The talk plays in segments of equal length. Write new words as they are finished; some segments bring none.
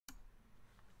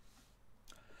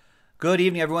Good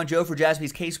evening, everyone. Joe for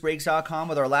JaspysCaseBreaks.com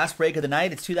with our last break of the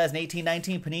night. It's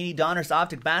 2018-19 Panini DONRUSS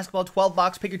Optic Basketball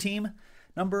 12-box pick your team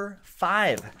number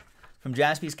 5 from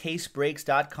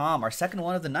JaspysCaseBreaks.com. Our second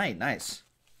one of the night. Nice.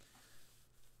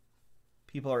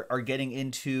 People are getting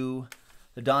into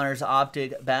the DONRUSS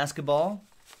Optic Basketball.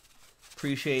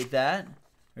 Appreciate that.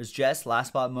 There's Jess, Last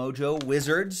Spot Mojo,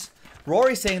 Wizards.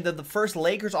 Rory saying that the first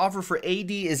Lakers offer for AD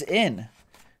is in.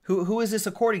 Who is this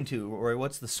according to, Rory?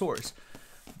 What's the source?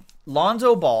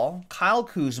 Lonzo Ball, Kyle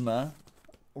Kuzma,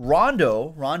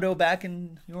 Rondo back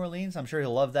in New Orleans. I'm sure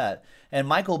he'll love that. And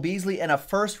Michael Beasley and a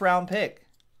first-round pick.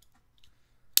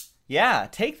 Yeah,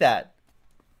 take that,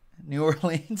 New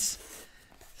Orleans.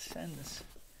 Send this.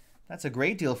 That's a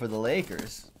great deal for the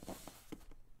Lakers.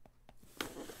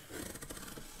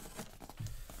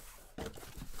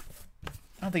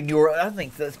 I don't think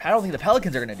the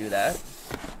Pelicans are going to do that.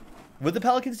 Would the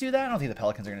Pelicans do that? I don't think the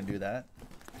Pelicans are going to do that.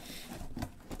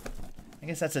 I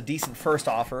guess that's a decent first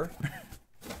offer.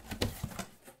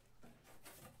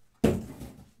 The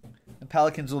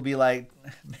Pelicans will be like,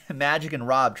 Magic and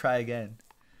Rob, try again.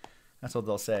 That's what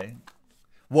they'll say.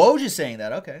 Woj is saying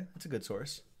that. Okay, that's a good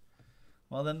source.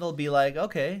 Well, then they'll be like,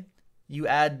 okay, you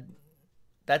add,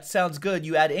 that sounds good.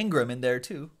 You add Ingram in there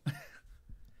too.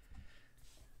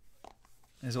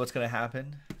 Is what's going to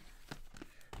happen.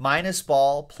 Minus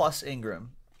Ball plus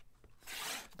Ingram.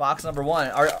 Box number 1.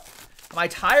 Am I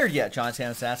tired yet? John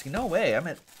Samuelson asking. No way. I'm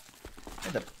at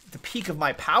the peak of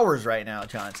my powers right now,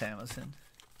 John Samuelson.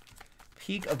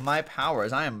 Peak of my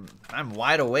powers. I'm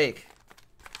wide awake.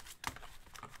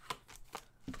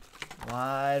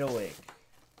 Wide awake.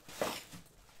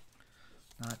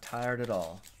 Not tired at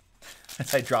all.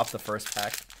 As I drop the first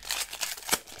pack.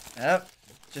 Yep.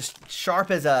 Just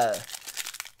sharp as a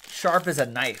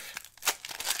knife.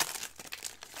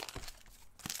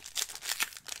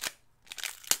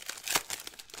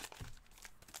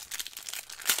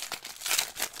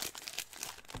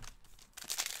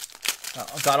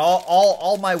 Got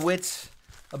all my wits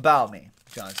about me,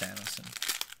 John Samuelson.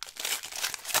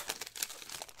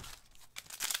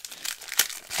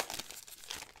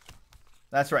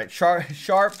 That's right. Sharp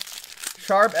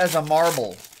as a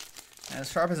marble.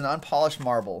 As sharp as an unpolished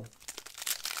marble.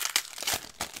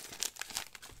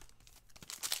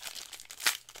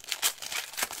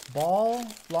 Ball,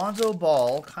 Lonzo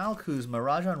Ball, Kyle Kuzma,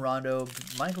 Rajon Rondo,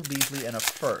 Michael Beasley, and a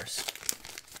first.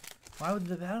 Why would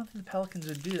I don't think the Pelicans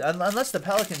would do that. Unless the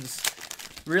Pelicans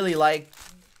really like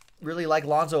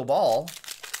Lonzo Ball.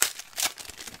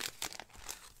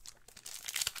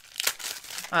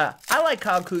 I like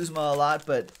Kyle Kuzma a lot,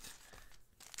 but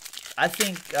I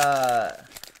think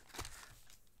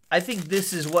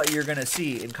this is what you're gonna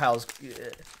see in Kyle's.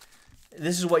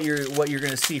 This is what you're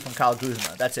gonna see from Kyle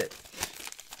Kuzma. That's it.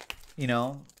 You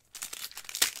know,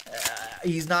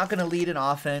 he's not gonna lead an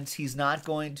offense. He's not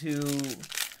going to.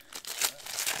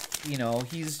 You know,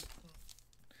 he's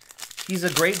a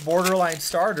great borderline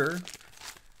starter.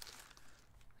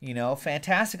 You know,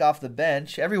 fantastic off the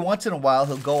bench. Every once in a while,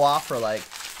 he'll go off for like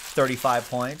 35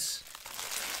 points.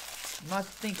 I don't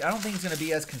think he's going to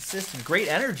be as consistent. Great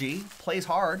energy, plays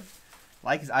hard.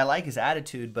 I like his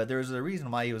attitude, but there's a reason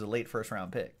why he was a late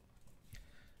first-round pick.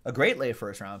 A great late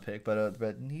first-round pick,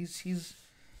 but he's.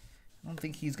 I don't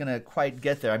think he's going to quite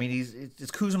get there. I mean, is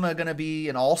Kuzma going to be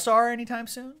an all-star anytime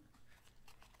soon?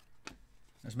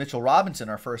 There's Mitchell Robinson,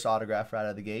 our first autograph right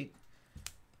out of the gate.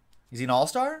 Is he an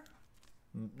all-star?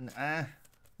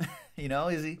 You know,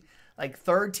 is he like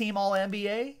third-team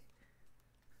All-NBA?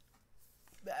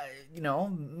 You know,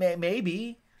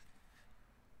 maybe.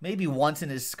 Maybe once in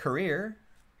his career.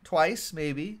 Twice,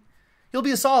 maybe. He'll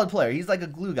be a solid player. He's like a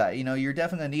glue guy. You know, you're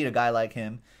definitely going to need a guy like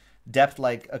him. Depth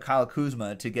like a Kyle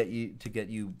Kuzma to get you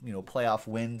you know, playoff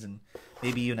wins and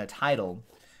maybe even a title.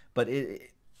 But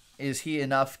is he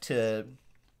enough to...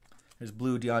 There's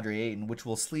blue DeAndre Ayton, which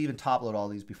will sleeve and top load all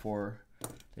these before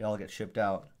they all get shipped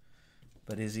out.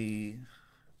 But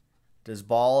does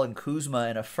Ball and Kuzma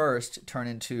in a first turn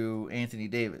into Anthony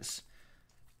Davis?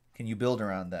 Can you build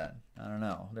around that? I don't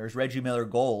know. There's Reggie Miller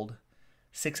Gold,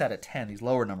 6 out of 10. These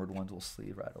lower numbered ones will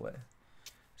sleeve right away.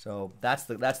 So that's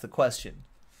the question.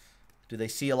 Do they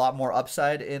see a lot more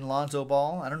upside in Lonzo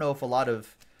Ball? I don't know if a lot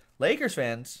of Lakers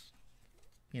fans.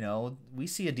 You know, we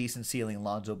see a decent ceiling in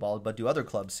Lonzo Ball, but do other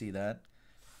clubs see that?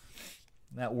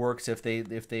 That works if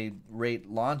they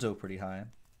rate Lonzo pretty high.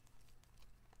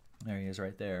 There he is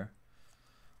right there.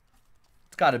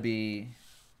 It's got to be,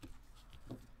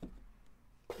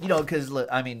 you know, because,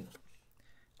 I mean,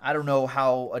 I don't know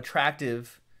how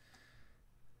attractive,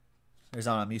 there's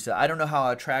on Musa. I don't know how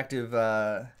attractive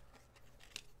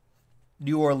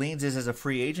New Orleans is as a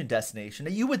free agent destination.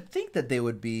 You would think that they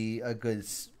would be a good.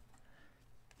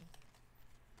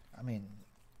 I mean,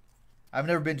 I've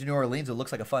never been to New Orleans. It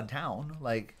looks like a fun town.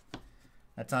 Like,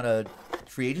 that's not a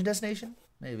free agent destination,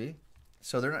 maybe.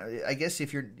 So they're not. I guess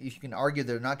if you can argue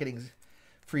they're not getting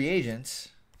free agents,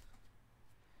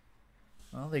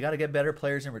 well, they got to get better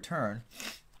players in return.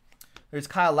 There's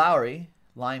Kyle Lowry,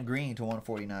 lime green to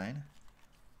 149.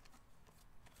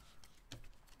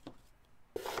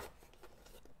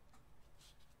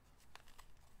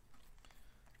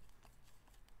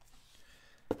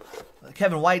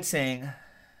 Kevin White saying,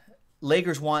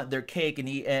 Lakers want their cake and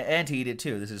to eat it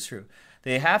too. This is true.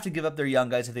 They have to give up their young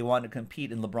guys if they want to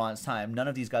compete in LeBron's time. None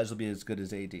of these guys will be as good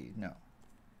as AD. No.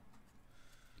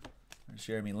 There's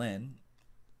Jeremy Lin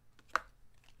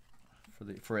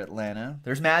for Atlanta.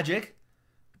 There's Magic.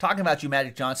 Talking about you,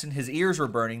 Magic Johnson. His ears were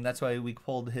burning. That's why we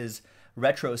pulled his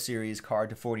Retro Series card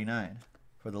to 49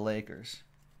 for the Lakers.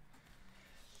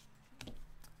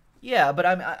 Yeah,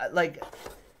 but like...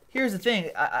 Here's the thing.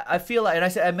 I feel like,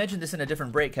 and I mentioned this in a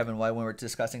different break, Kevin White, when we were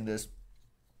discussing this.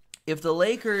 If the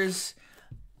Lakers,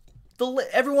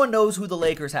 everyone knows who the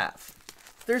Lakers have.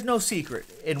 There's no secret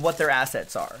in what their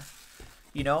assets are.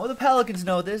 You know, the Pelicans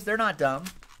know this. They're not dumb.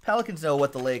 Pelicans know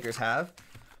what the Lakers have.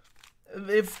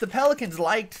 If the Pelicans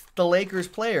liked the Lakers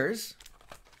players,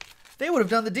 they would have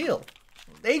done the deal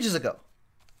ages ago.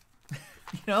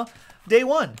 You know, day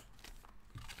one.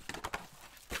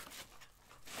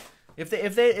 If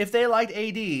they liked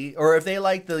AD, or if they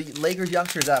liked the Lakers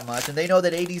youngsters that much, and they know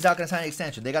that AD's not going to sign an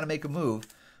extension, they got to make a move,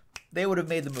 they would have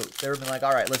made the move. They would have been like,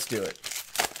 all right, let's do it.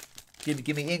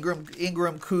 Give me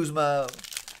Ingram, Kuzma,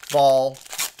 Ball,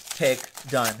 pick,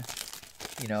 done.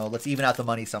 You know, let's even out the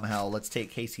money somehow. Let's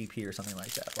take KCP or something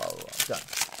like that. Blah, blah, blah. Done.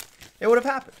 It would have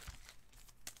happened.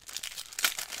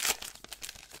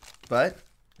 But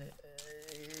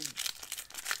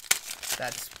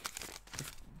that's,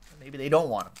 maybe they don't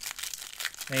want him.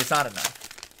 I mean, it's not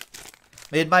enough.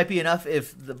 It might be enough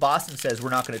if the Boston says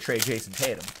we're not going to trade Jason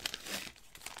Tatum.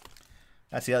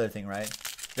 That's the other thing, right?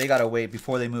 They got to wait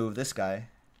before they move this guy.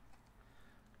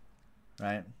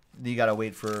 Right? You got to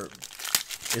wait for,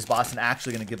 is Boston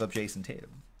actually going to give up Jason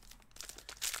Tatum?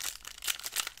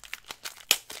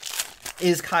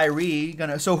 Is Kyrie going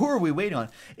to, so who are we waiting on?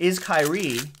 Is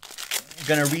Kyrie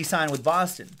going to re-sign with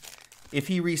Boston? If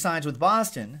he re-signs with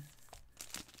Boston,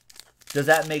 does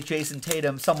that make Jason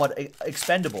Tatum somewhat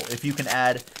expendable? If you can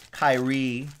add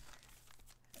Kyrie,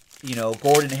 you know,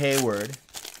 Gordon Hayward,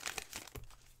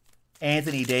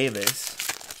 Anthony Davis,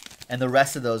 and the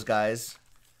rest of those guys,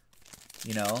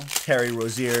 you know, Terry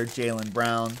Rozier, Jaylen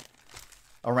Brown,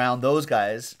 around those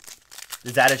guys,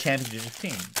 is that a championship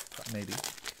team? Maybe.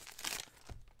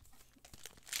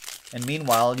 And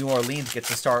meanwhile, New Orleans gets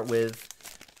to restart with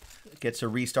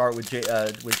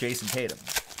Jason Tatum.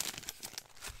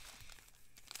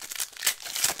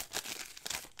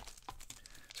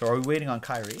 So are we waiting on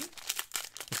Kyrie?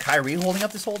 Is Kyrie holding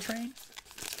up this whole train?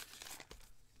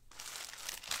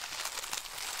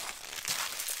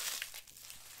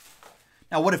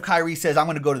 Now, what if Kyrie says, I'm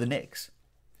going to go to the Knicks?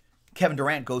 Kevin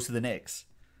Durant goes to the Knicks.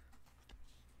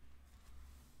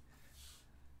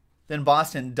 Then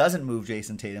Boston doesn't move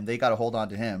Jason Tatum. They got to hold on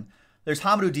to him. There's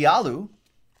Hamidou Diallo.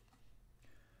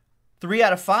 3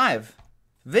 out of 5.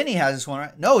 Vinny has this one,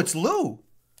 right? No, it's Lou.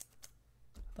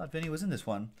 I thought Vinny was in this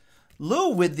one. Lou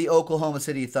with the Oklahoma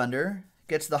City Thunder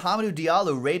gets the Hamidou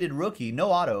Diallo rated rookie,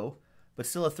 no auto, but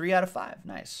still a 3 out of 5.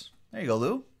 Nice. There you go,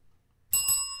 Lou.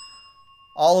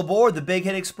 All aboard the Big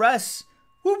Hit Express.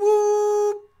 Whoop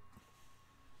whoop.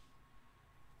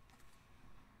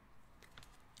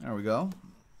 There we go.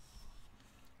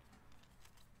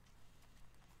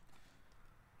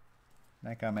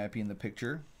 That guy might be in the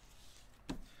picture.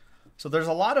 So there's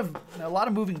a lot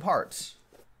of moving parts.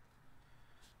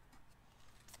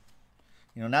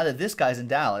 You know, now that this guy's in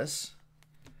Dallas,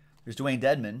 there's Dwayne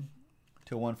Dedmon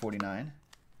to 149.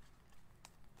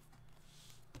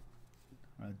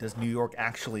 Does New York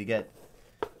actually get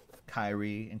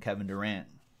Kyrie and Kevin Durant?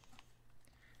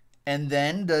 And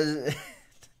then does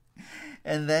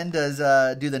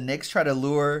do the Knicks try to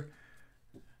lure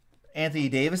Anthony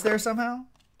Davis there somehow?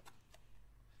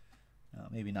 No,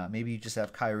 maybe not. Maybe you just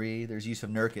have Kyrie. There's Yusuf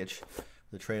Nurkic,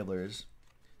 the Trailblazers.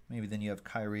 Maybe then you have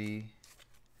Kyrie,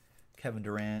 Kevin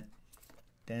Durant,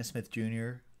 Dennis Smith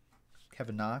Jr.,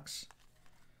 Kevin Knox.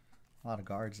 A lot of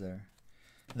guards there.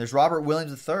 And there's Robert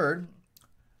Williams III,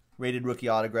 rated rookie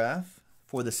autograph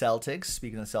for the Celtics.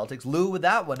 Speaking of the Celtics, Lou with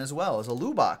that one as well as a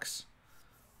Lou box.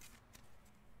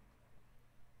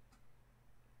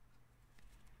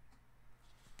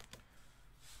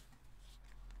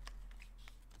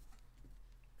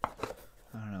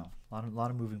 A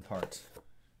lot of moving parts.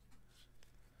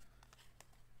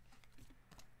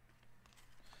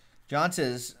 John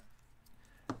says,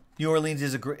 New Orleans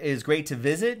is great to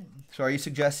visit. So are you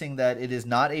suggesting that it is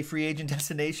not a free agent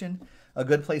destination? A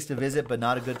good place to visit, but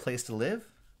not a good place to live?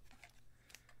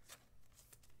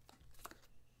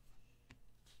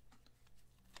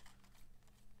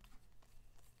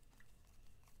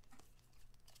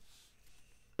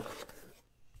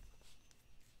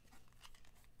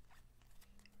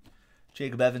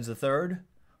 Jacob Evans III,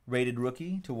 rated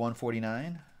rookie to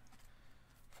 149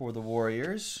 for the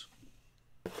Warriors.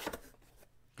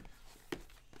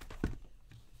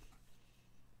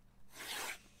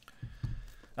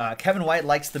 Kevin White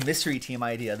likes the mystery team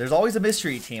idea. There's always a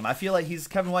mystery team. I feel like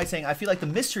Kevin White saying, I feel like the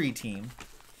mystery team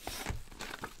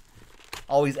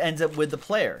always ends up with the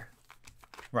player.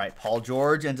 Right, Paul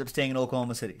George ends up staying in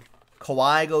Oklahoma City.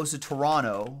 Kawhi goes to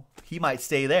Toronto. He might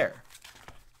stay there.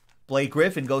 Blake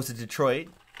Griffin goes to Detroit.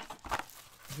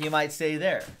 He might stay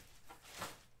there.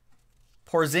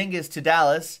 Porzingis to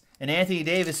Dallas. And Anthony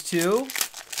Davis to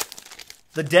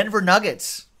the Denver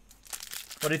Nuggets.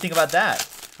 What do you think about that?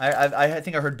 I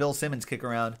think I heard Bill Simmons kick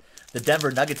around the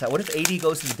Denver Nuggets. What if AD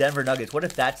goes to the Denver Nuggets? What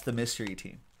if that's the mystery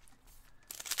team?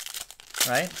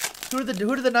 Right? Who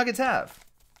do the Nuggets have?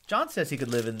 John says he could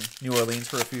live in New Orleans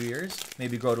for a few years.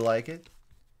 Maybe grow to like it.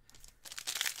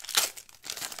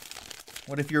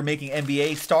 What if you're making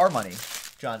NBA star money,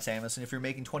 John Samuelson? If you're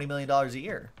making $20 million a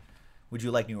year, would you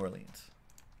like New Orleans?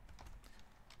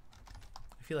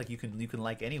 I feel like you can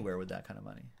like anywhere with that kind of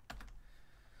money.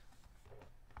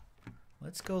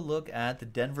 Let's go look at the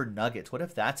Denver Nuggets. What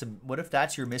if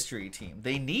that's your mystery team?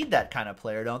 They need that kind of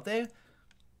player, don't they?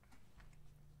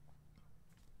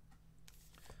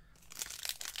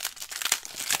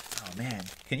 Oh man,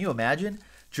 can you imagine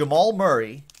Jamal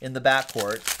Murray in the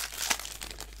backcourt,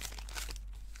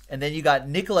 and then you got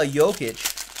Nikola Jokic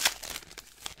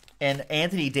and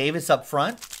Anthony Davis up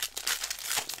front?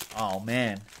 Oh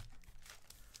man,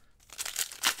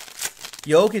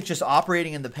 Jokic just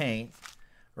operating in the paint,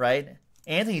 right?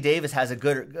 Anthony Davis has a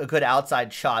good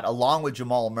outside shot along with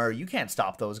Jamal Murray. You can't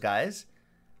stop those guys.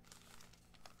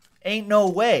 Ain't no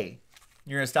way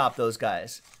you're going to stop those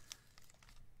guys.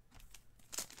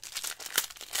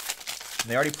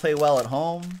 They already play well at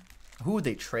home. Who would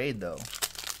they trade, though?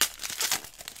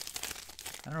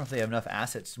 I don't know if they have enough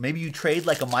assets. Maybe you trade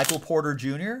like a Michael Porter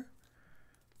Jr.?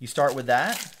 You start with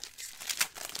that?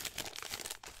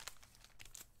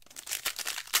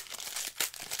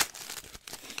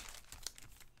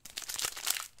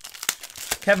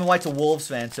 Kevin White's a Wolves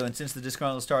fan, so and since the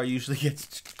disgruntled star usually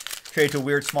gets traded to a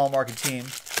weird small market team,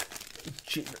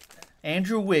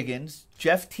 Andrew Wiggins,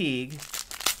 Jeff Teague,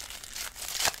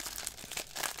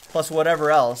 plus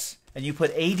whatever else, and you put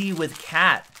AD with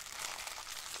Cat.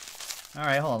 All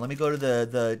right, hold on. Let me go to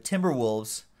the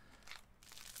Timberwolves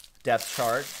depth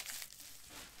chart.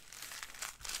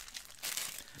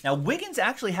 Now Wiggins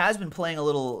actually has been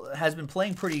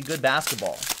playing pretty good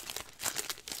basketball.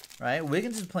 Right?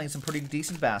 Wiggins is playing some pretty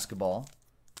decent basketball.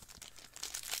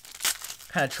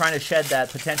 Kind of trying to shed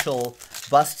that potential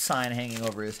bust sign hanging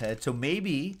over his head. So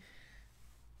maybe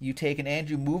you take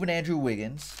move an Andrew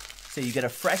Wiggins. Say you get a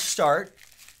fresh start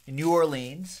in New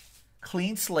Orleans,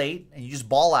 clean slate, and you just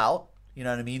ball out. You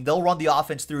know what I mean? They'll run the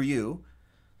offense through you.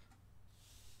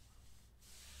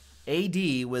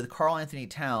 AD with Karl Anthony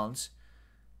Towns.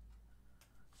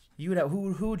 You would have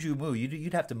who would you move?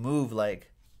 You'd have to move like.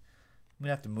 We'd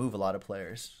have to move a lot of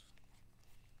players.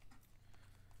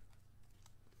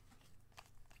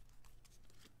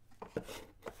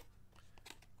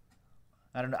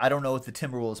 I don't know what the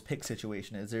Timberwolves pick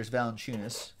situation is. There's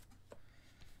Valanciunas.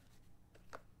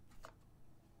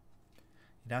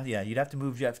 Now, yeah, you'd have to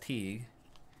move Jeff Teague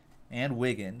and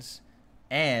Wiggins,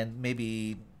 and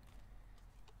maybe.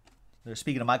 They're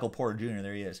speaking of Michael Porter Jr.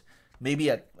 There he is.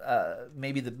 Maybe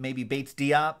maybe Bates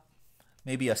Diop,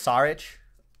 maybe a Saric.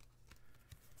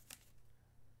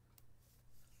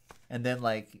 And then,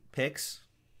 like, picks.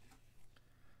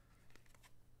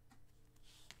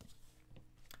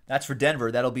 That's for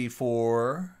Denver. That'll be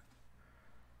for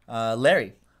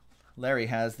Larry. Larry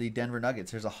has the Denver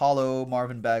Nuggets. There's a hollow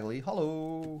Marvin Bagley.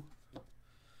 Hollow.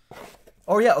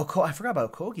 Oh, yeah. I forgot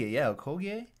about Okogie. Yeah,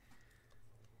 Okogie.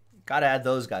 Got to add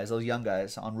those guys, those young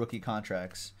guys, on rookie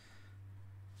contracts.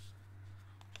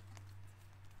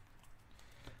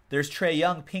 There's Trae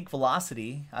Young, Pink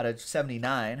Velocity, out of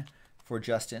 79 for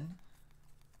Justin.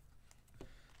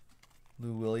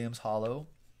 Lou Williams, hollow.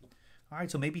 All right,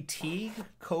 so maybe Teague,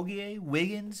 Kogie,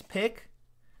 Wiggins, pick.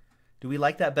 Do we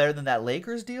like that better than that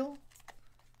Lakers deal?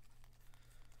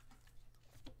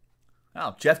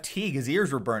 Wow, Jeff Teague, his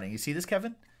ears were burning. You see this,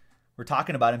 Kevin? We're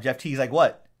talking about him. Jeff Teague's like,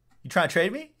 what? You trying to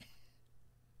trade me?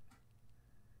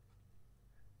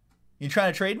 You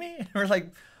trying to trade me? And we're like,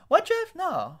 what, Jeff?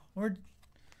 No, we're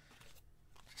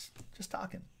just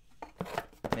talking.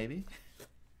 Maybe.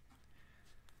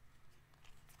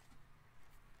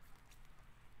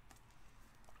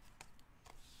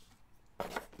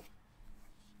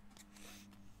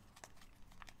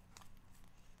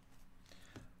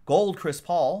 Gold Chris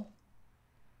Paul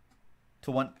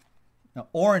to one. No,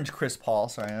 orange Chris Paul.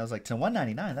 Sorry, I was like to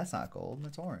 199. That's not gold.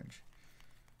 That's orange.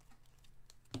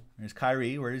 There's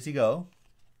Kyrie. Where does he go?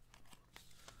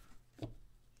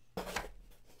 I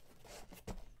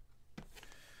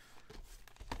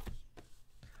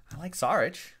like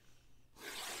Saric.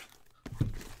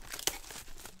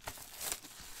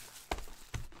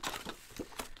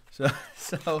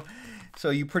 So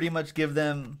you pretty much give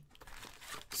them.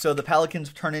 So the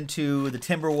Pelicans turn into the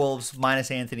Timberwolves minus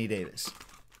Anthony Davis.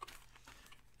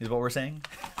 Is what we're saying?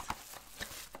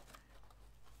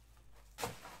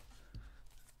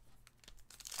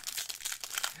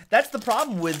 That's the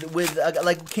problem with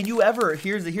like, can you ever?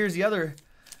 Here's the other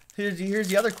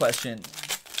question.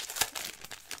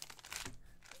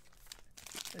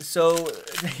 So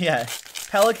yeah,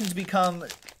 Pelicans become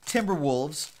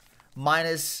Timberwolves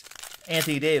minus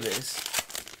Anthony Davis,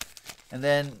 and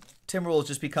then Timberwolves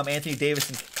just become Anthony Davis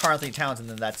and Karl-Anthony Towns, and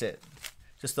then that's it.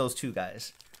 Just those two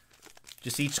guys.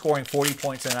 Just each scoring 40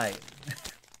 points a night.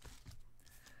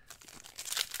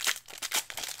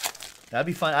 That'd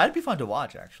be fun. That'd be fun to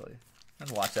watch, actually. I'd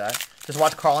watch that. Just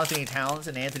watch Karl-Anthony Towns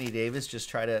and Anthony Davis just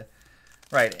try to...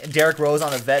 Right. And Derrick Rose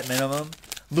on a vet minimum.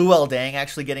 Luol Deng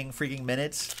actually getting freaking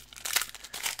minutes.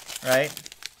 Right?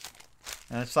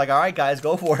 And it's like, all right, guys,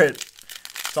 go for it.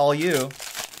 It's all you.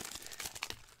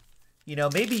 You know,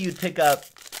 maybe you'd pick up...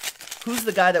 Who's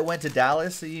the guy that went to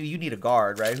Dallas? You need a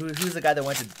guard, right? Who's the guy that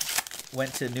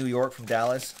went to New York from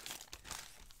Dallas?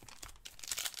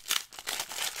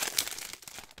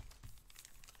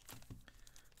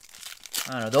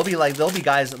 I don't know. There'll be a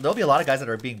lot of guys that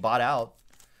are being bought out.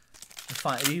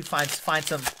 You find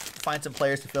some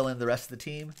players to fill in the rest of the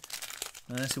team,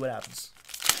 and then see what happens.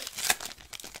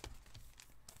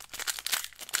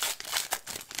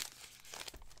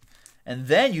 And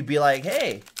then you'd be like,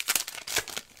 hey,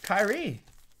 Kyrie,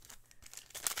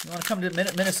 you want to come to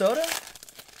Minnesota?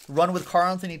 Run with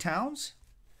Karl-Anthony Towns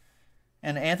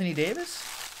and Anthony Davis?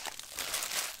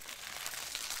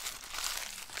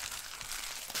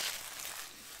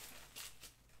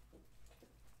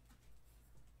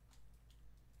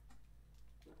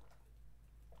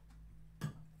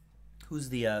 Who's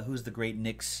the great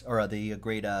Knicks or the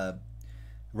great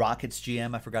Rockets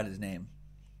GM? I forgot his name,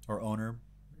 or owner,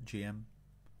 GM.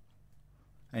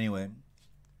 Anyway,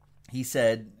 he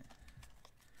said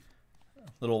a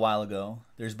little while ago,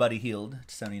 there's Buddy Hield,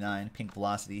 79, Pink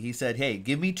Velocity. He said, hey,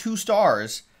 give me 2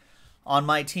 stars on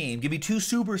my team. Give me 2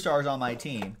 superstars on my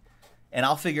team, and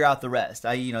I'll figure out the rest.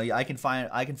 I can find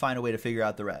a way to figure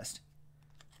out the rest.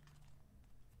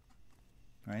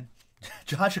 Right?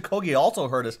 Josh Okogie also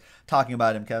heard us talking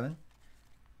about him, Kevin.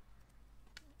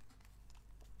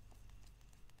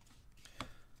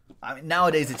 I mean,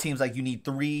 nowadays it seems like you need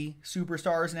 3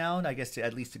 superstars now, and I guess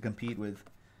at least to compete with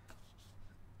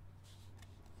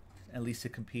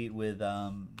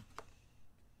the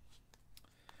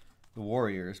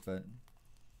Warriors. But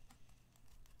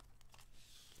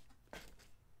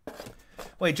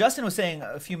wait, Justin was saying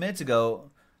a few minutes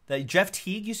ago that Jeff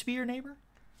Teague used to be your neighbor.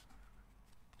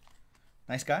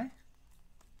 Nice guy.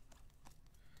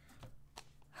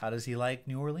 How does he like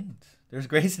New Orleans? There's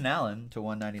Grayson Allen to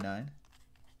 199.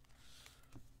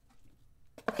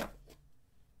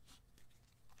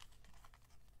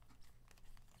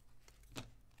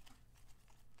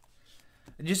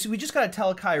 We just gotta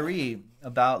tell Kyrie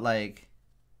about like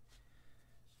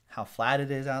how flat it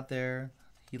is out there.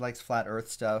 He likes flat Earth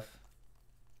stuff.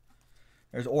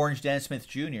 There's Orange Dennis Smith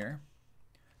Jr.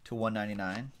 to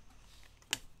 199.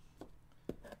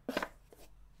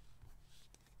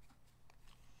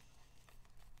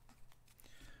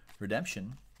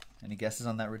 Redemption. Any guesses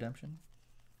on that redemption?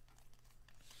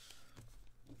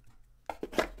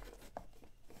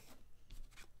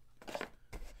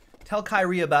 Tell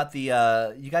Kyrie about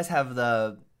the you guys have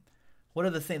the, what are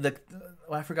the things,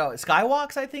 I forgot,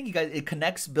 Skywalks, I think. You guys, it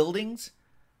connects buildings.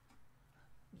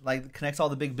 Like it connects all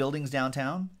the big buildings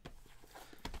downtown.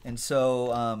 And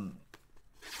so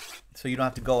so you don't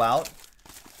have to go out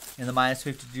in the minus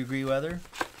 50 degree weather.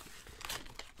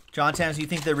 John Tams, you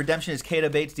think the redemption is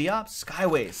Keita Bates Diop?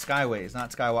 Skyways,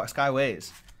 not Skywalk,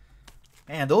 Skyways.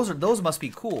 Man, those must be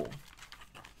cool.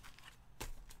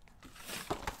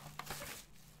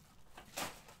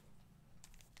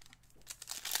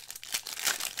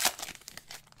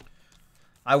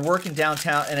 I work in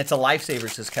downtown, and it's a lifesaver,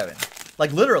 says Kevin.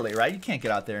 Like, literally, right? You can't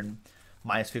get out there in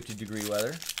minus 50-degree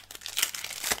weather.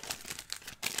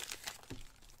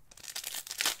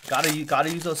 Gotta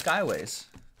use those skyways.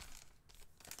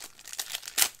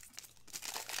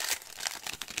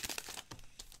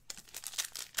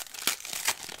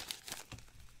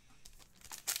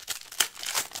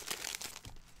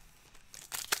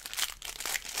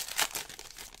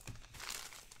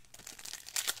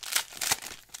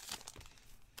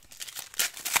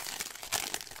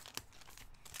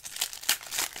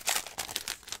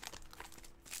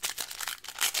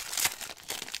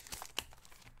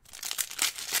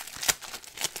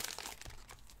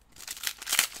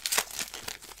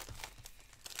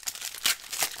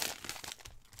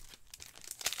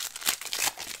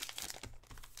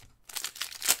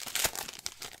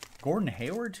 Gordon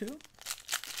Hayward, too?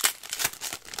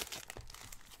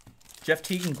 Jeff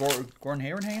Teague and Gordon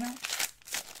Hayward hanging out?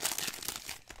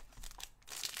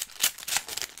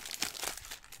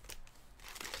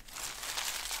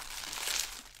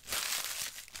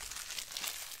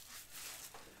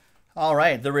 All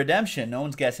right, the redemption. No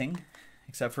one's guessing,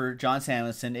 except for John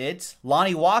Samuelson. It's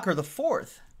Lonnie Walker the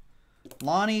fourth.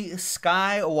 Lonnie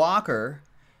Sky Walker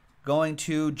going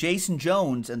to Jason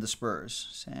Jones and the Spurs.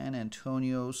 San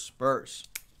Antonio Spurs.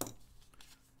 I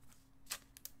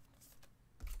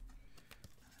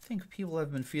think people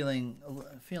have been feeling a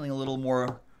little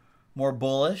more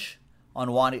bullish on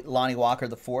Lonnie Walker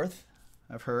the fourth.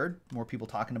 I've heard more people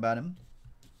talking about him.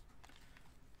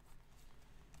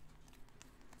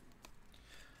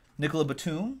 Nicola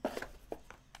Batum.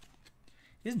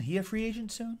 Isn't he a free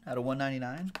agent soon? Out of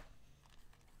 199.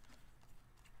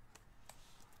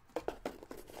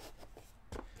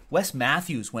 Wes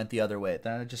Matthews went the other way.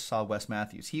 I just saw Wes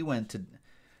Matthews. He went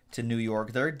to New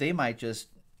York. They might just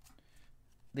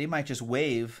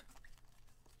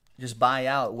buy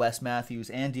out Wes Matthews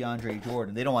and DeAndre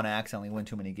Jordan. They don't want to accidentally win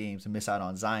too many games and miss out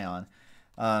on Zion.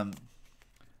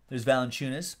 There's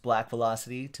Valanciunas, Black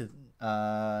Velocity to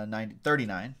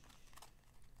 39.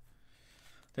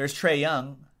 There's Trae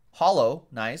Young, Hollow,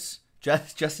 nice.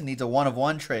 Justin needs a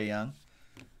 1-of-1 Trae Young.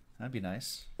 That'd be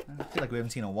nice. I feel like we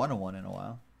haven't seen a 1-of-1 in a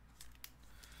while.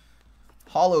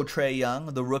 Hollow Trae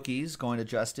Young, the rookies, going to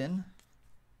Justin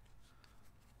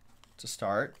to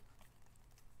start.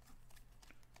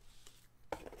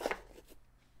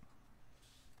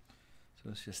 So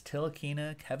it's just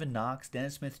Tilakina, Kevin Knox,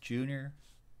 Dennis Smith Jr.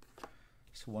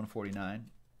 It's 149.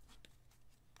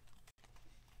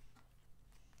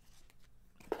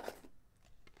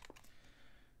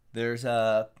 There's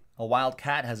a Wild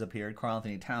Cat has appeared. Karl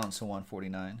Anthony Towns to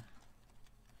 149.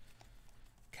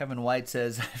 Kevin White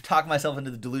says, I've talked myself into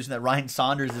the delusion that Ryan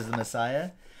Saunders is the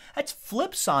Messiah. That's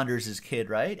Flip Saunders' kid,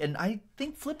 right? And I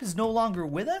think Flip is no longer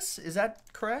with us. Is that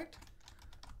correct?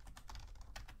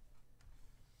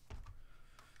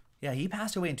 Yeah, he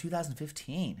passed away in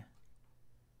 2015.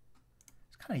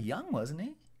 He's kind of young, wasn't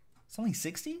he? He's only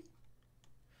 60?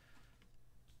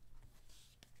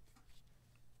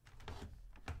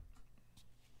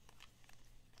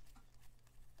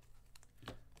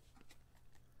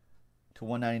 To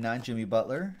 199, Jimmy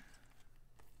Butler.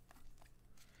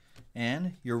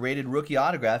 And your rated rookie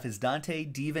autograph is Dante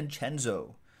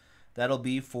DiVincenzo. That'll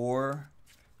be for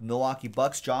Milwaukee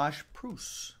Bucks, Josh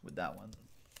Pruce with that one.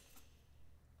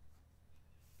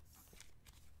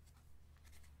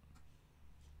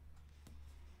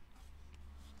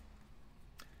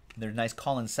 And there's nice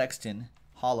Colin Sexton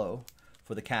hollow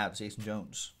for the Cavs, Jason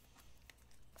Jones.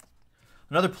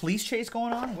 Another police chase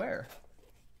going on? Where?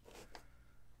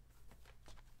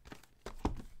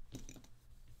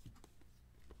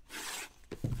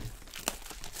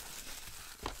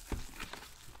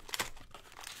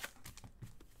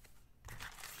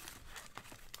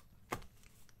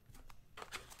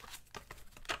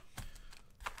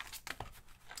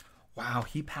 Wow,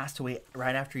 he passed away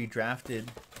right after he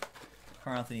drafted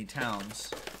Karl Anthony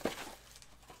Towns.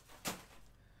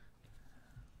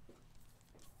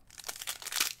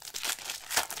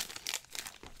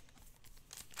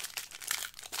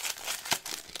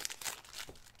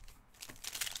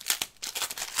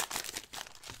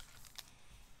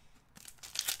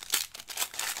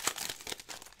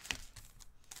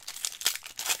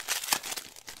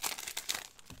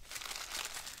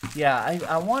 Yeah,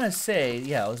 I want to say,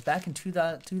 yeah, it was back in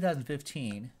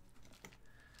 2015.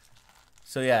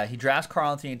 So, yeah, he drafts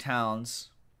Karl Anthony Towns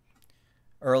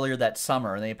earlier that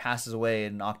summer, and then he passes away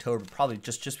in October, probably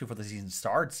just before the season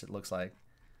starts, it looks like.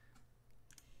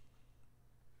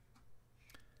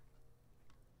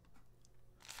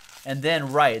 And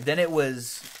then, right, then it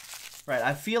was Right.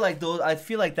 I feel like those. I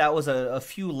feel like that was a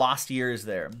few lost years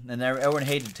there, and everyone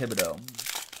hated Thibodeau.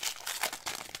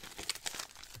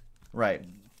 Right.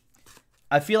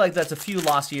 I feel like that's a few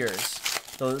lost years.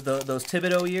 Those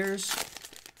Thibodeau years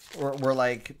were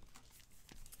like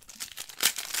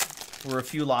a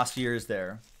few lost years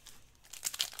there.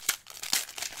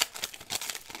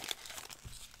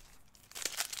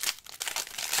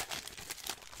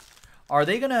 Are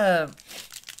they gonna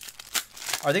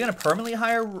permanently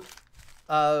hire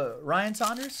Ryan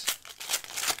Saunders?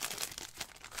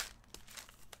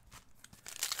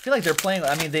 I feel like they're playing.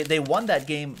 I mean, they won that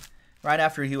game right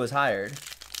after he was hired.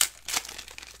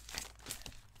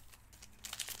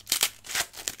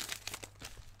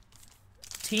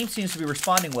 Team seems to be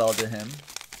responding well to him.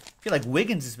 I feel like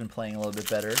Wiggins has been playing a little bit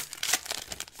better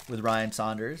with Ryan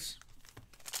Saunders.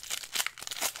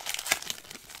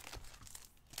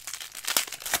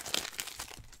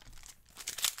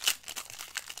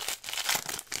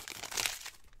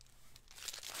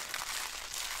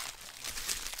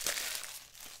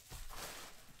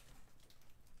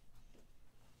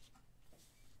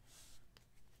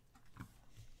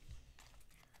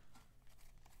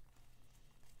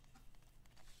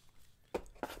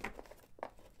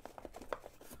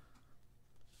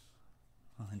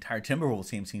 Entire Timberwolves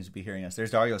team seems to be hearing us.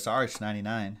 There's Dario Saric,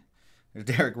 99. There's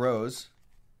Derrick Rose.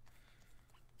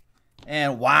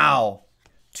 And wow,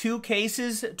 2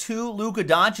 cases, 2 Luka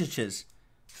Doncic's.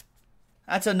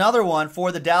 That's another one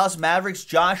for the Dallas Mavericks.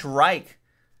 Josh Reich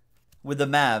with the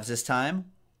Mavs this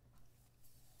time.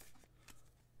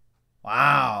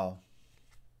 Wow.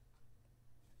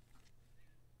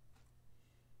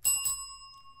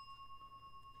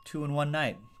 Two in one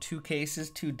night. 2 cases,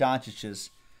 2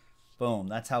 Doncic's. Boom.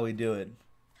 That's how we do it.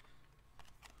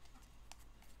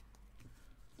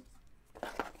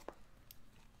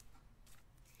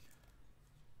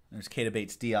 There's Keita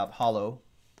Bates Diop Hollow.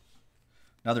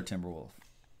 Another Timberwolf.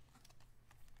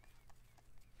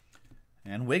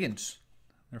 And Wiggins.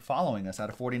 They're following us out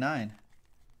of 49.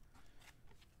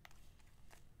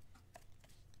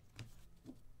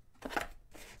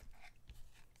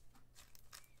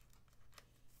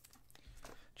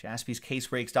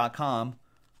 JaspysCaseBreaks.com.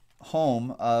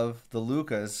 Home of the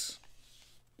Lucas.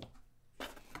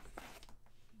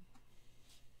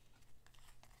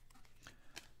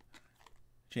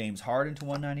 James Harden to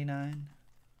 199.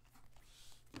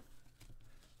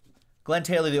 Glenn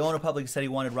Taylor, the owner of Public, said he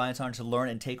wanted Ryan Saunders to learn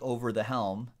and take over the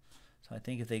helm. So I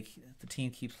think if the team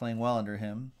keeps playing well under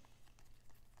him,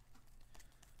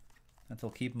 that they'll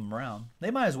keep him around.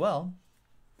 They might as well.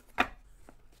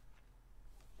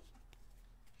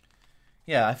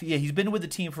 Yeah, he's been with the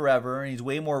team forever, and he's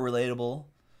way more relatable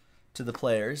to the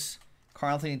players.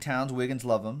 Karl-Anthony Towns, Wiggins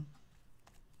love him.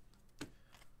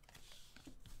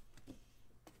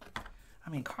 I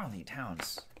mean, Karl-Anthony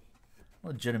Towns,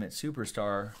 legitimate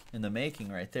superstar in the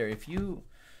making right there.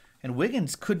 And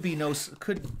Wiggins could be he was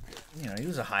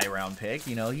a high round pick.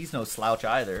 He's no slouch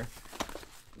either.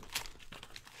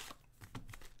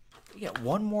 You got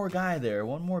one more guy there,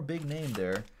 one more big name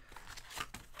there.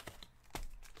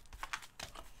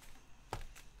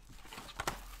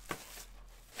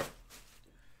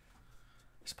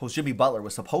 Jimmy Butler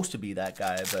was supposed to be that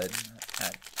guy, but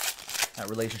that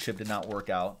relationship did not work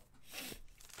out.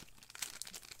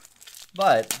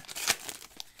 But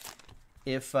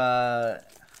if they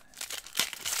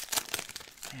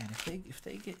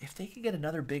could get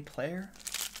another big player,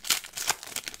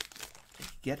 they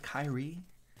could get Kyrie.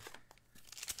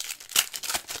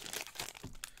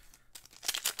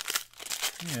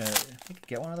 Yeah, if they could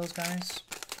get one of those guys,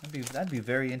 that'd be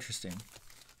very interesting.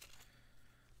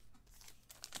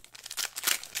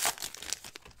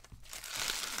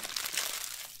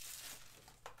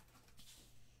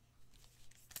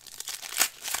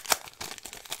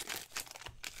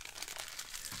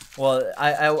 Well,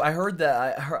 I heard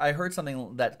that I heard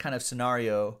something, that kind of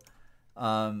scenario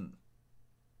on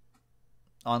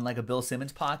like a Bill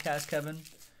Simmons podcast, Kevin,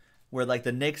 where like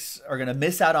the Knicks are gonna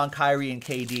miss out on Kyrie and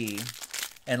KD,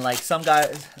 and like some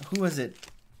guy, who was it?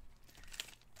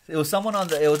 It was someone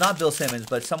it was not Bill Simmons,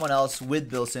 but someone else with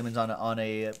Bill Simmons on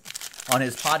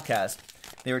his podcast.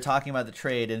 They were talking about the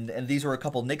trade, and these were a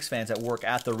couple Knicks fans that work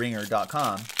at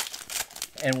theringer.com,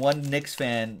 and one Knicks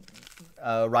fan,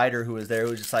 writer who was there,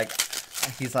 was just like,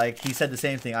 he said the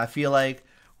same thing. I feel like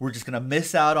we're just gonna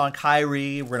miss out on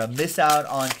Kyrie, we're gonna miss out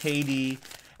on KD,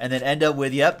 and then end up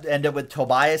with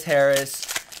Tobias Harris,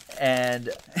 and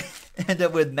end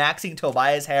up with maxing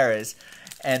Tobias Harris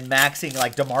and maxing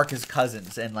like DeMarcus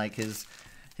Cousins and like his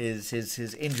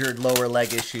injured lower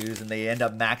leg issues, and they end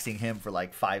up maxing him for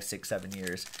like 5, 6, 7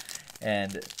 years.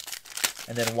 And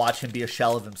and then watch him be a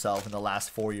shell of himself in the last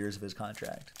 4 years of his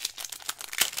contract.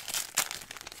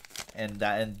 And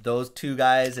those two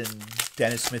guys, and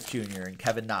Dennis Smith Jr. and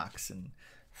Kevin Knox and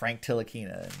Frank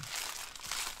Tilikina,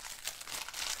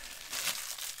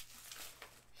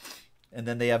 and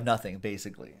then they have nothing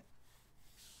basically.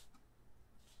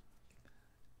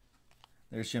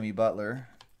 There's Jimmy Butler.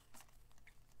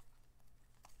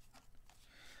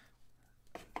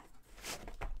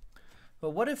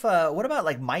 But what about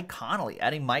like Mike Conley?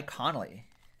 Adding Mike Conley.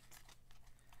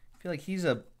 I feel like he's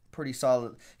a pretty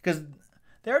solid, because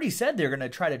they already said they're going to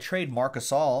try to trade Marc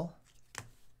Gasol.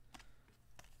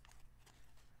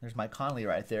 There's Mike Conley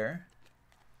right there.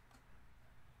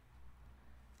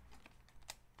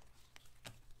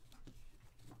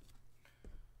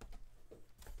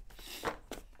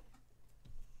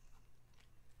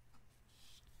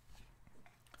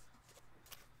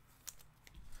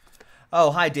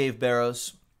 Oh, hi, Dave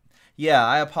Barrows. Yeah,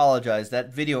 I apologize.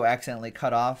 That video accidentally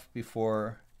cut off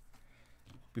before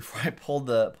I pulled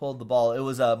the ball. It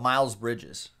was Miles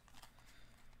Bridges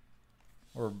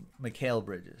or Mikal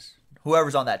Bridges.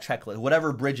 Whoever's on that checklist,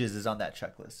 whatever Bridges is on that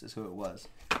checklist is who it was.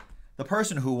 The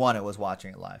person who won it was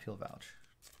watching it live. He'll vouch.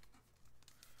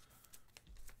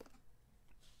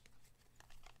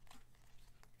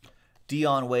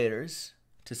 Dion Waiters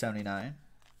to 79.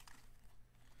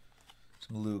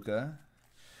 Some Luka.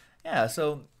 Yeah,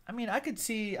 so I mean, I could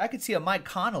see a Mike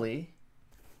Conley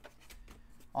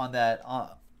on that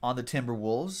on the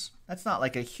Timberwolves. That's not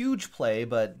like a huge play,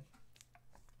 but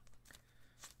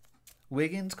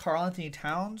Wiggins, Karl-Anthony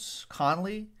Towns,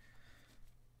 Conley,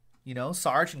 you know,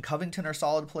 Sarge and Covington are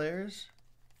solid players.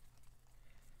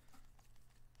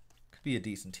 Could be a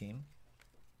decent team.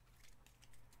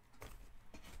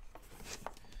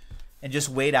 And just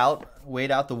wait out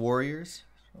the Warriors.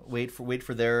 Wait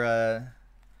for their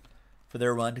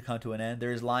run to come to an end.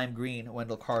 There's Lime Green,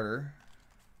 Wendell Carter,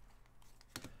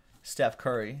 Steph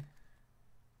Curry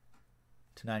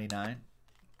to 99.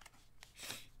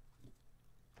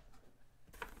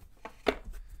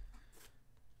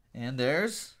 And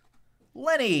there's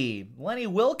Lenny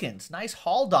Wilkins. Nice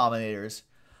Hall Dominators.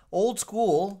 Old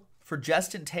school for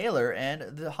Justin Taylor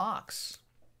and the Hawks.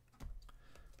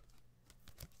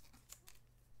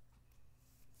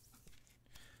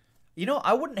 You know,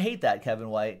 I wouldn't hate that, Kevin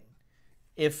White.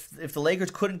 If the Lakers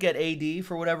couldn't get AD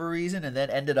for whatever reason and then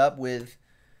ended up with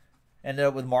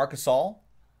Marc Gasol.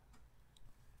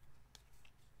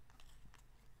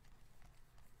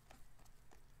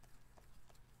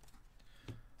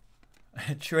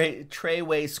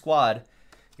 Treyway squad.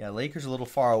 Yeah, Lakers are a little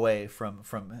far away from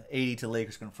 80 to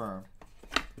Lakers confirmed.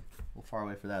 A little far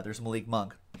away for that. There's Malik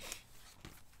Monk.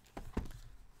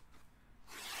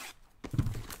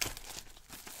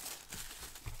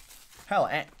 Hell,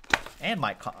 and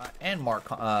Mike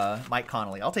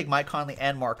Conley. I'll take Mike Conley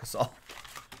and Marc Gasol.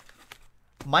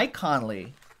 Mike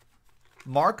Conley,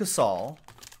 Marc Gasol,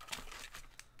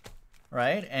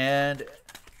 right? And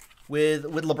with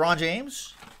LeBron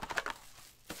James,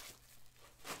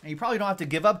 and you probably don't have to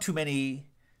give up too many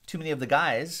of the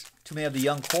guys, too many of the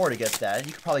young core to get that.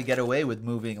 You could probably get away with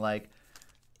moving like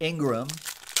Ingram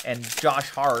and Josh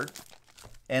Hart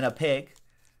and a pick.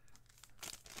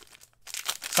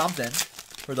 Something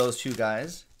for those two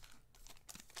guys,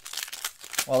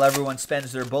 while everyone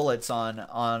spends their bullets on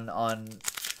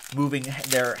moving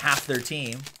half their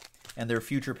team and their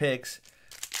future picks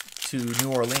to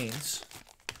New Orleans.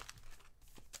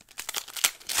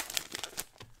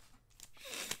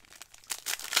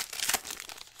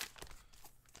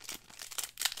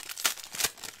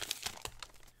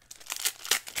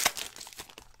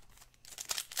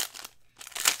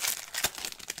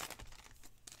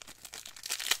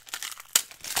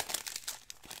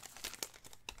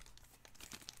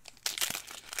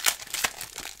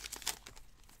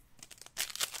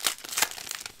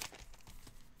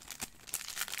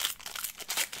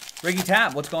 Ricky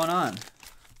Tap, what's going on?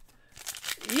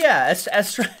 Yeah,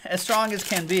 as strong as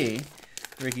can be,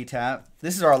 Ricky Tap.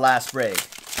 This is our last break,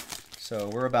 so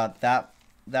we're about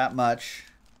that much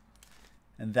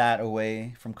and that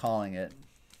away from calling it.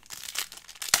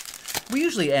 We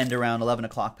usually end around 11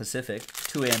 o'clock Pacific,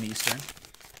 2 a.m. Eastern.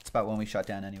 It's about when we shut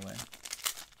down anyway.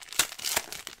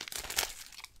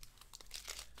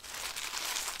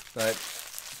 But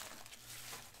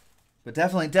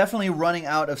definitely running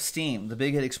out of steam. The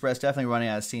Big Hit Express definitely running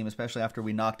out of steam, especially after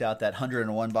we knocked out that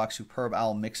 101-box Superb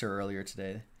Owl Mixer earlier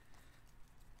today.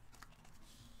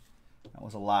 That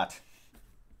was a lot.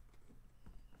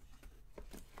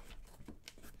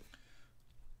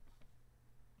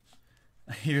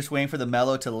 You're just waiting for the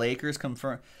Melo to Lakers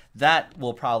confirm. That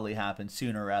will probably happen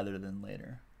sooner rather than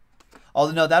later.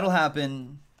 Although, no, that'll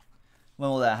happen. When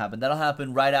will that happen? That'll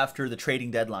happen right after the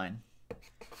trading deadline.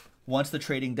 Once the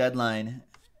trading deadline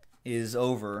is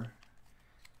over,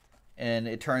 and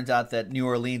it turns out that New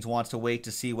Orleans wants to wait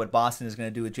to see what Boston is going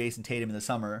to do with Jason Tatum in the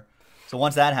summer. So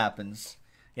once that happens,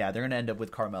 yeah, they're going to end up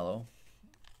with Carmelo.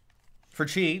 For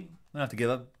cheap, they don't have to give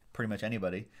up pretty much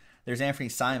anybody. There's Anthony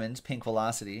Simons, Pink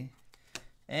Velocity.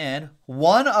 And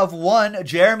 1/1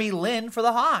 Jeremy Lin for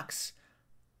the Hawks.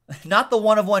 Not the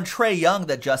 1/1 Trae Young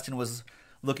that Justin was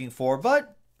looking for,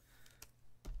 but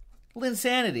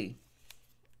Linsanity.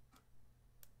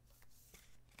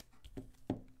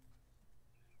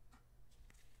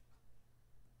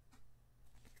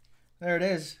 There it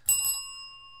is.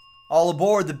 All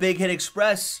aboard the Big Hit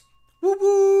Express. Whoop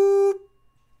whoop.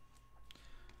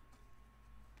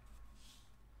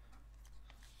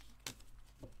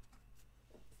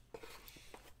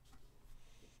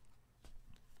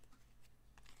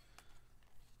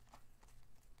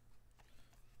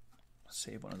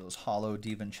 Save one of those hollow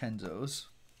DiVincenzos.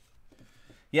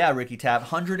 Yeah, Ricky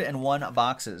Tap, 101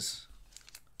 boxes.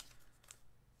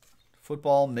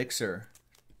 Football Mixer.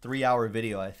 3-hour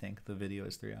video, I think. The video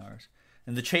is 3 hours.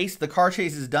 And the car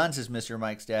chase is done, says Mr.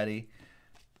 Mike's daddy.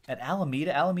 At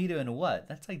Alameda? Alameda and what?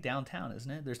 That's like downtown, isn't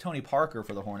it? There's Tony Parker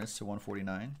for the Hornets to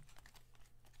 149.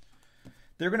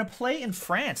 They're going to play in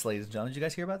France, ladies and gentlemen. Did you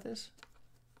guys hear about this?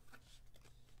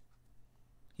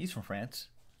 He's from France.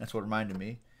 That's what reminded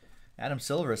me. Adam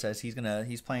Silver says he's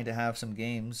planning to have some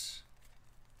games.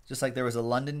 Just like there was a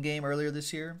London game earlier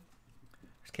this year.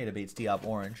 There's Kata Bates Diop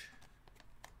Orange.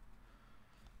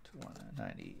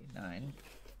 299. I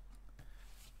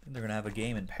think they're going to have a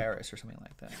game in Paris or something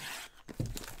like that.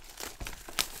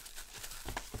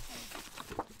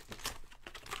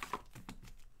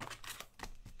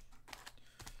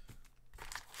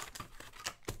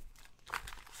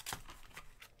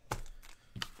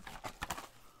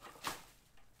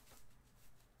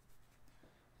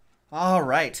 All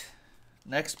right,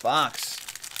 next box.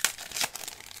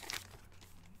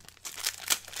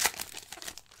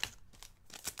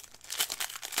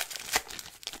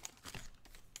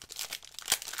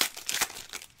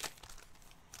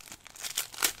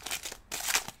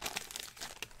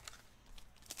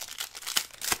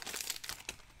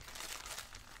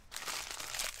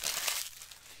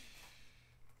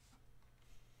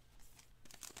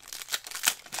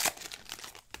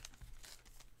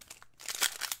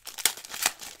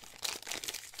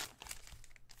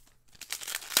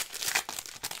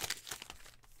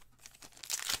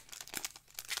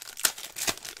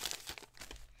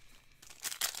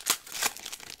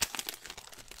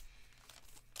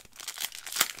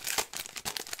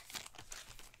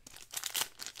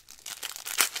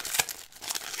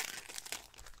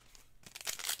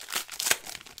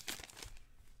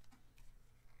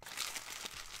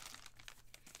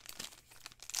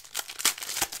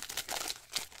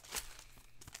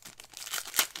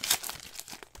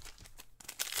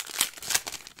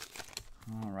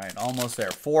 All right, almost there.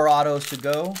 4 autos to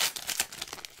go.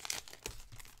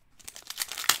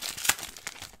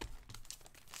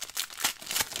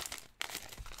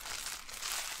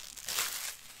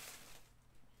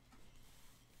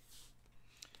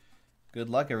 Good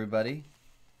luck, everybody.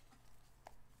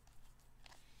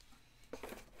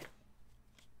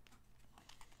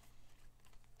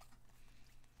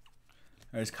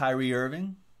 There's Kyrie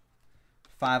Irving.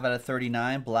 5 out of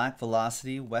 39. Black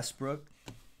Velocity. Westbrook.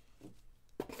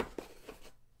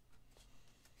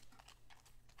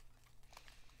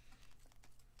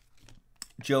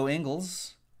 Joe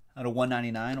Ingles out of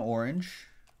 199, orange.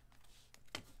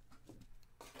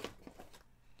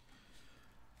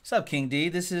 What's up, King D?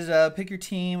 This is Pick Your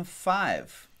Team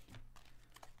 5.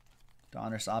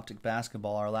 DONRUSS Optic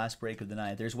Basketball, our last break of the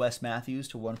night. There's Wes Matthews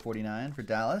to 149 for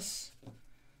Dallas,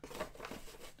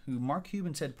 who Mark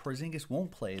Cuban said Porzingis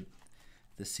won't play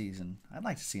this season. I'd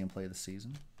like to see him play this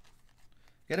season.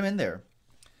 Get him in there.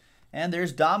 And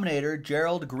there's Dominator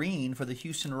Gerald Green for the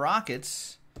Houston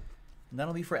Rockets. And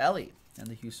that'll be for Ellie and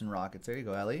the Houston Rockets. There you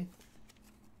go, Ellie.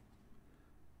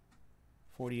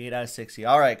 48 out of 60.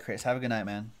 All right, Chris. Have a good night,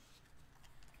 man.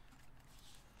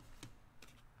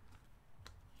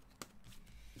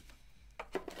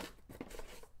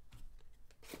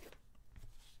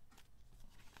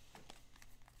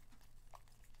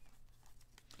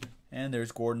 And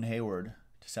there's Gordon Hayward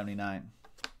to 79.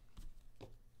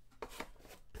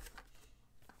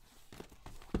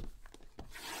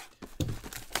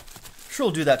 Sure,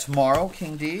 we'll do that tomorrow,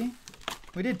 King D.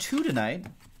 We did 2 tonight,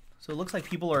 so it looks like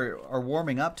people are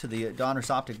warming up to the DONRUSS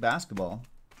Optic Basketball.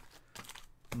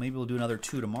 Maybe we'll do another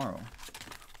 2 tomorrow.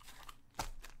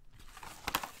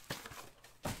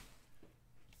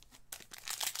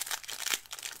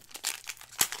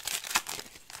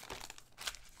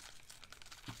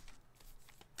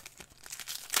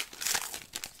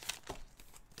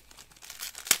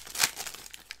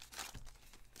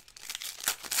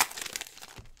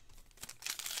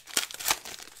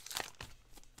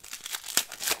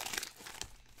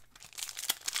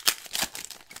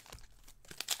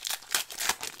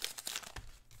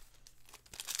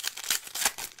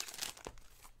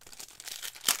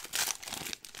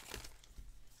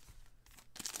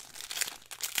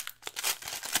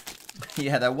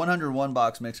 Yeah, that 101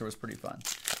 box mixer was pretty fun.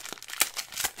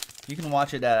 You can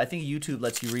watch it at, I think YouTube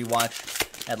lets you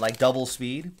rewatch at like double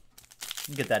speed. You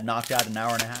can get that knocked out in an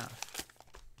hour and a half.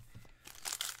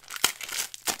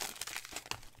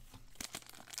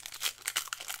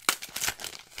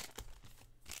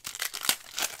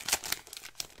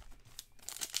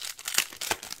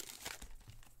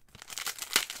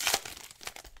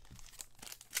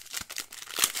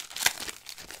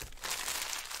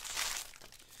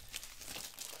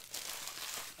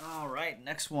 All right,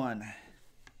 next one.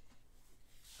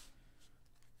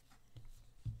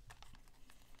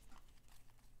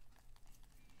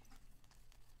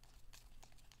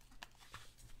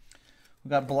 We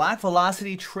got Black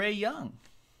Velocity Trae Young.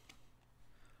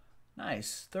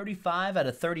 Nice. 35 out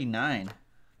of 39.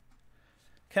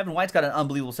 Kevin White's got an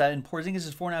unbelievable set. In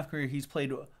Porzingis' 4.5 career, he's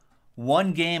played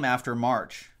one game after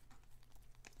March.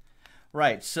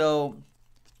 Right, so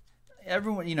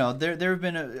everyone, you know, there have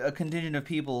been a contingent of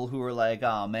people who are like,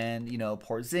 oh man, you know,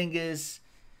 Porzingis,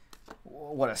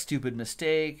 what a stupid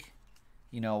mistake.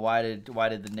 You know, why did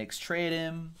the Knicks trade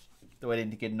him? They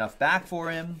didn't get enough back for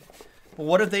him. But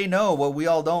what if they know what we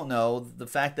all don't know? The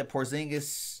fact that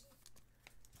Porzingis,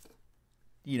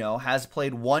 you know, has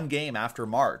played one game after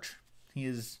March. He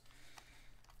is.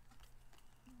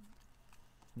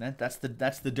 That's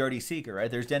the dirty secret,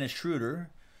 right? There's Dennis Schroeder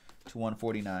to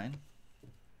 149.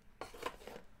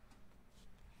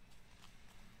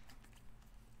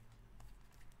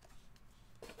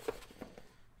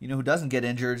 You know who doesn't get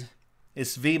injured?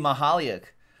 Is Svi Mykhailiuk.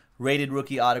 Rated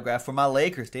rookie autograph for my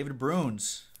Lakers, David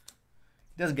Bruins.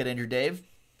 He doesn't get injured, Dave.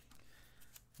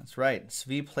 That's right.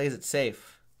 Svi plays it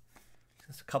safe.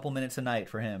 Just a couple minutes a night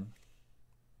for him.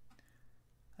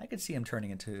 I could see him turning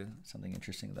into something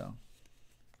interesting, though.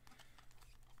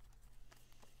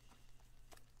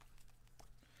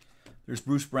 There's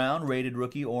Bruce Brown, rated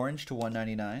rookie, orange to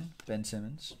 199. Ben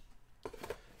Simmons.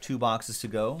 2 boxes to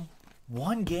go.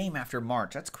 One game after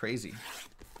March. That's crazy.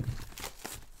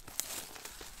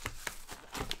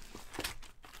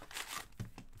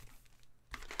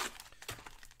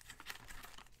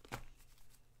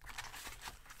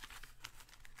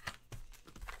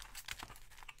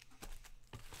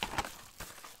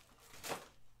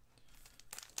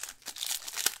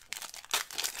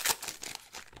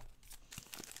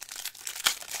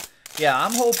 Yeah,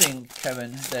 I'm hoping,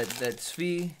 Kevin, that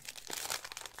Svi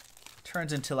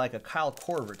turns into like a Kyle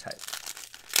Korver type.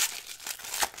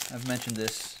 I've mentioned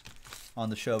this on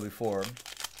the show before,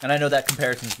 and I know that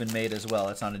comparison's been made as well.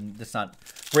 It's not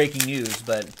breaking news,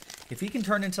 but if he can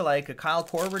turn into like a Kyle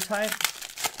Korver type,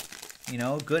 you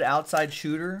know, good outside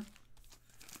shooter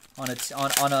on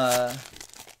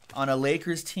a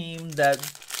Lakers team that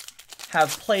have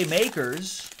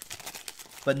playmakers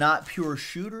but not pure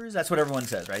shooters. That's what everyone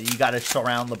says, right? You got to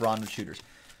surround LeBron with shooters.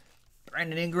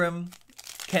 Brandon Ingram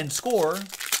can score,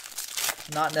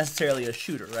 not necessarily a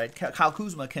shooter, right? Kyle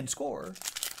Kuzma can score,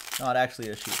 not actually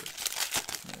a shooter.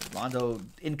 Rondo,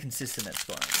 inconsistent at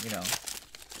scoring, you know.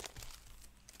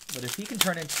 But if he can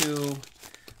turn into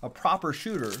a proper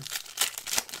shooter,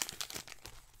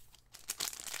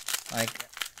 I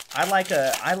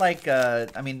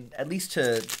mean, at least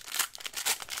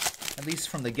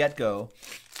from the get-go,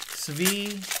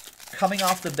 Svi coming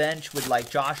off the bench with like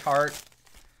Josh Hart,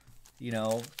 you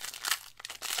know,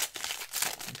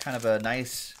 kind of a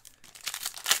nice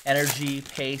energy,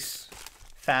 pace,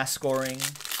 fast scoring,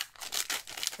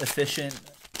 efficient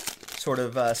sort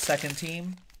of second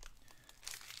team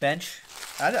bench.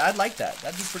 I'd like that.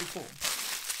 That'd be pretty cool.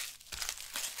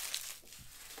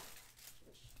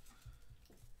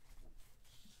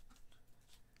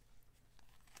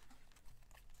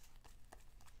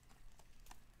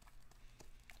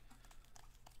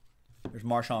 There's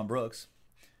Marshawn Brooks.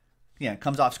 Yeah,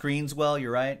 comes off screens well,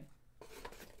 you're right.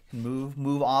 Can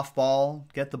move off ball,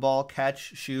 get the ball,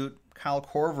 catch, shoot. Kyle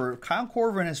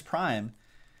Korver in his prime.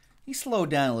 He slowed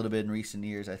down a little bit in recent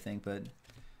years, I think, but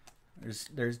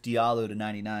there's Diallo to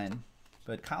 99.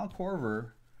 But Kyle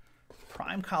Korver,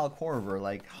 prime Kyle Korver,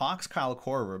 like Hawks Kyle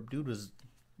Korver, dude was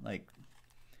like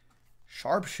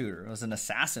sharpshooter, was an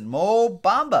assassin. Mo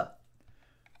Bamba.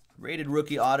 Rated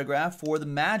rookie autograph for the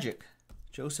Magic.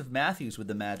 Joseph Matthews with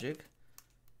the Magic.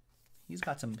 He's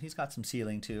got some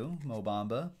ceiling too. Mo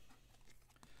Bamba.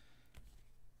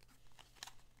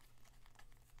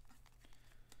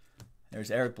 There's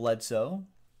Eric Bledsoe.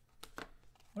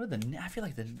 What are I feel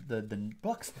like the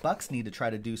Bucks need to try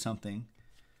to do something.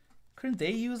 Couldn't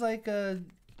they use like a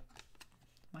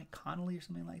Mike Conley or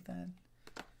something like that?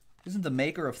 Isn't the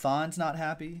maker of Thon's not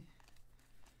happy?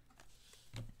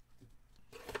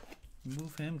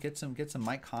 Move him, get some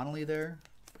Mike Conley there.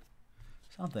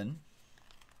 Something.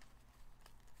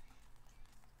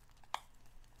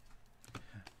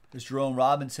 There's Jerome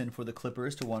Robinson for the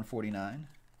Clippers to 149.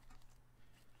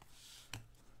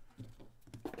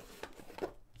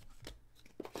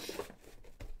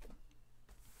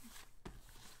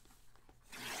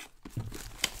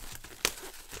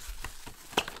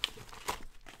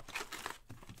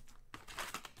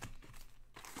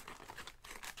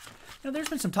 Now, there's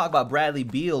been some talk about Bradley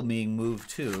Beal being moved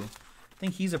too. I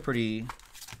think he's a pretty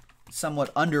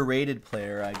somewhat underrated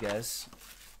player, I guess.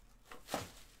 I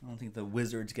don't think the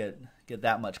Wizards get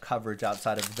that much coverage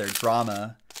outside of their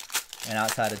drama and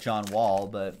outside of John Wall,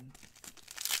 but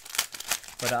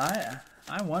I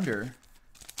wonder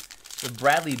if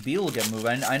Bradley Beal will get moved.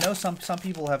 I know some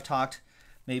people have talked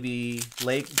maybe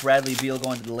Bradley Beal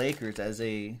going to the Lakers as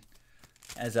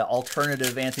an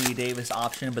alternative Anthony Davis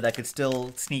option, but that could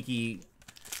still be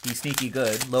sneaky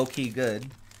good, low key good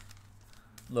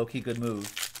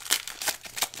move.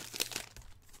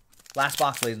 Last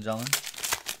box, ladies and gentlemen.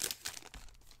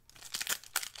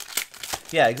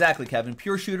 Yeah, exactly, Kevin.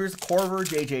 Pure shooters, Korver,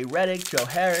 JJ Redick, Joe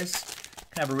Harris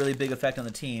can have a really big effect on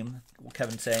the team. What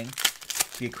Kevin's saying.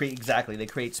 They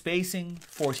create spacing,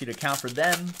 force you to account for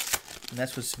them, and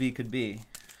that's what Svi could be.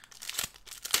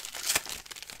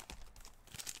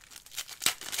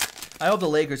 I hope the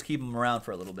Lakers keep him around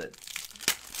for a little bit.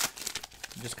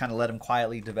 Just kind of let him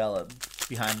quietly develop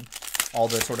behind all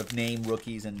the sort of name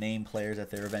rookies and name players that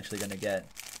they're eventually going to get.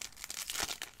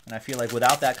 And I feel like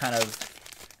without that kind of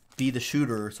be the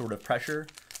shooter sort of pressure,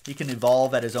 he can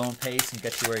evolve at his own pace and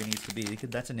get to where he needs to be.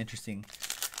 That's an interesting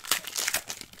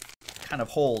kind of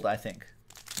hold, I think.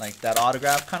 Like that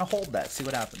autograph, kind of hold that. See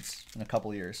what happens in a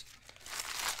couple years.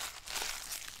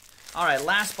 All right,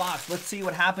 last box. Let's see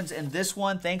what happens in this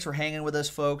one. Thanks for hanging with us,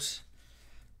 folks.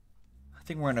 I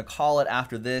think we're going to call it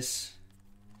after this.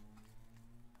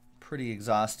 Pretty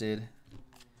exhausted.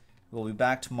 We'll be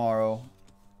back tomorrow.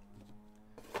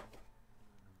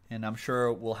 And I'm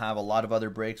sure we'll have a lot of other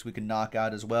breaks we can knock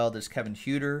out as well. There's Kevin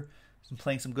Huter. He's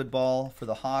playing some good ball for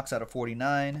the Hawks out of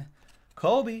 49.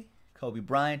 Kobe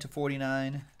Bryant to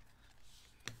 49.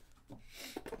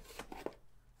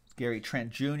 Gary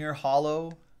Trent Jr.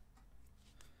 Hollow.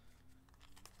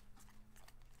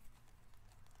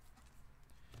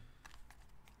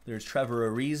 There's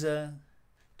Trevor Ariza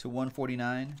to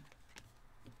 149.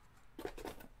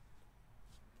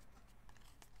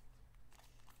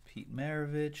 Pete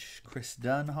Maravich, Chris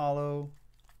Dunn Hollow.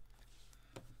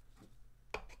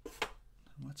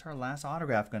 What's our last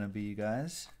autograph going to be, you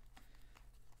guys?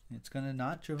 It's going to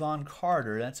not Javon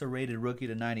Carter. That's a rated rookie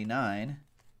to 99.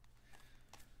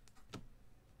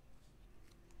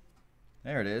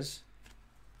 There it is.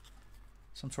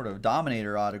 Some sort of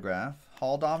Dominator autograph.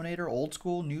 Hall Dominator, old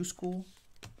school, new school,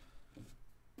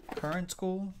 current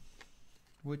school.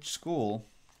 Which school?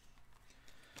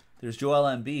 There's Joel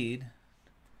Embiid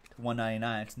to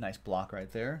 199. It's a nice block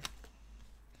right there.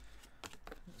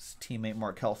 His teammate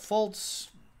Markelle Fultz.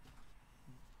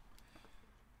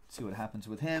 See what happens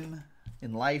with him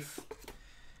in life.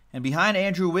 And behind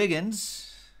Andrew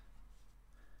Wiggins,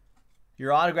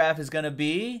 your autograph is going to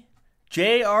be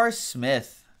J.R.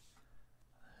 Smith.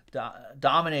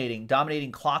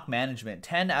 Dominating clock management.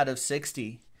 10 out of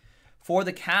 60. For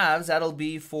the Cavs, that'll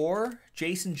be for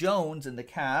Jason Jones and the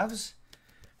Cavs.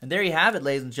 And there you have it,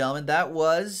 ladies and gentlemen. That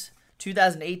was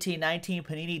 2018-19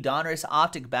 Panini Donruss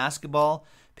Optic Basketball.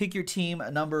 Pick your team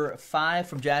number 5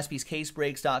 from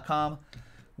jaspyscasebreaks.com.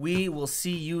 We will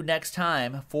see you next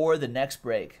time for the next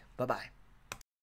break. Bye-bye.